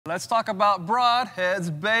Let's talk about broadheads,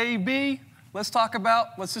 baby. Let's just talk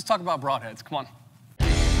about broadheads. Come on.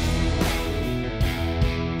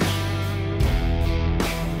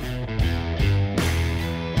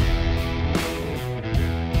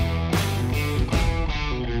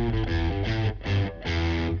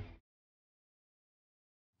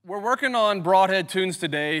 We're working on broadhead tunes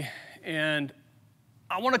today, and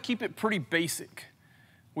I want to keep it pretty basic.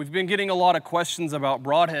 We've been getting a lot of questions about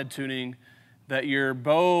broadhead tuning, that your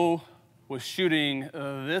bow was shooting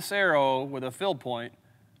this arrow with a field point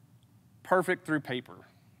perfect through paper.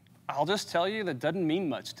 I'll just tell you that doesn't mean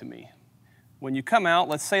much to me. When you come out,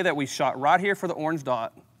 let's say that we shot right here for the orange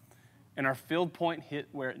dot, and our field point hit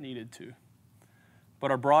where it needed to.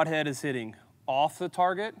 But our broadhead is hitting off the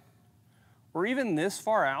target, or even this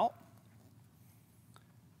far out.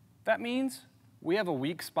 That means we have a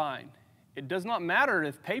weak spine. It does not matter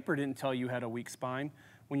if paper didn't tell you had a weak spine.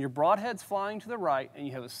 When your broadhead's flying to the right and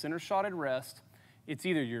you have a center shotted rest, it's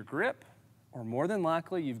either your grip or more than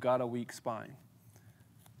likely you've got a weak spine.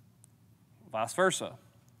 Vice versa.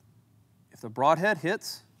 If the broadhead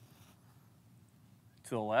hits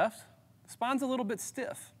to the left, the spine's a little bit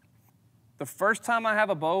stiff. The first time I have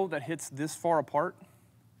a bow that hits this far apart,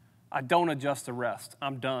 I don't adjust the rest.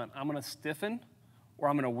 I'm done. I'm gonna stiffen or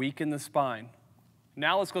I'm gonna weaken the spine.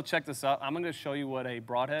 Now let's go check this out. I'm going to show you what a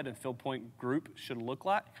broadhead and field point group should look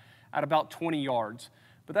like at about 20 yards.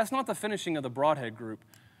 But that's not the finishing of the broadhead group.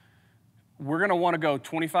 We're going to want to go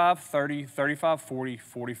 25, 30, 35, 40,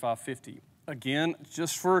 45, 50. Again,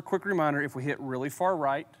 just for a quick reminder, if we hit really far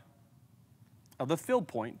right of the field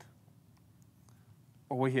point,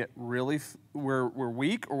 or we hit really, we're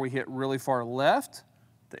weak, or we hit really far left,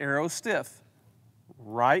 the arrow's stiff.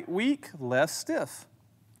 Right weak, left stiff.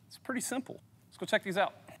 It's pretty simple. Let's go check these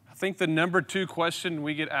out. I think the number 2 question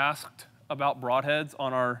we get asked about broadheads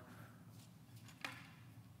on our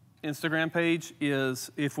Instagram page is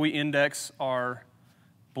if we index our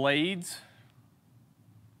blades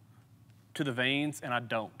to the vanes, and I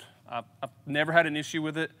don't. I've never had an issue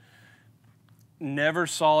with it. Never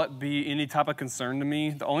saw it be any type of concern to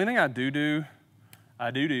me. The only thing I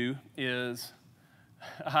do is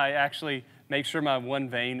I actually make sure my one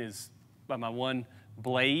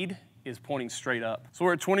blade is pointing straight up. So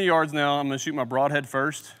we're at 20 yards now. I'm gonna shoot my broadhead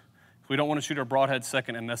first. We don't wanna shoot our broadhead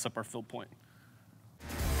second and mess up our field point.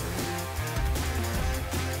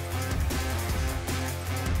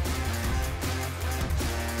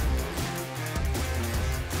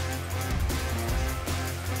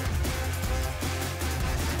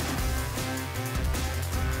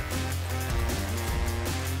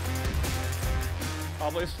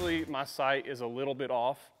 Obviously, my sight is a little bit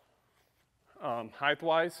off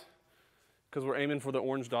height-wise, because we're aiming for the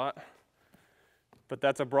orange dot, but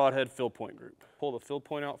that's a broadhead field point group. Pull the field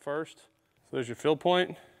point out first. So there's your field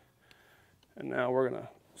point, and now we're gonna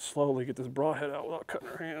slowly get this broadhead out without cutting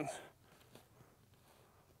our hands.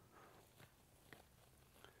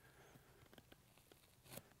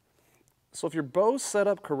 So if your bow's set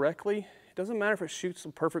up correctly, it doesn't matter if it shoots a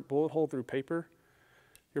perfect bullet hole through paper,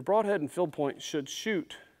 your broadhead and field point should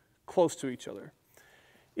shoot close to each other.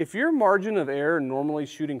 If your margin of error normally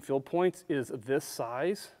shooting field points is this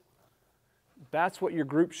size, that's what your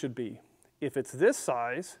group should be. If it's this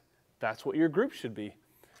size, that's what your group should be.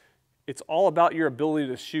 It's all about your ability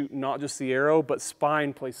to shoot, not just the arrow, but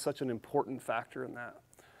spine plays such an important factor in that.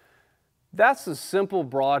 That's a simple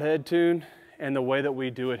broadhead tune and the way that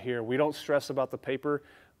we do it here. We don't stress about the paper.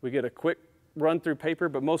 We get a quick run through paper,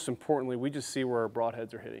 but most importantly, we just see where our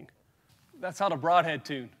broadheads are hitting. That's how to broadhead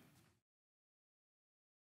tune.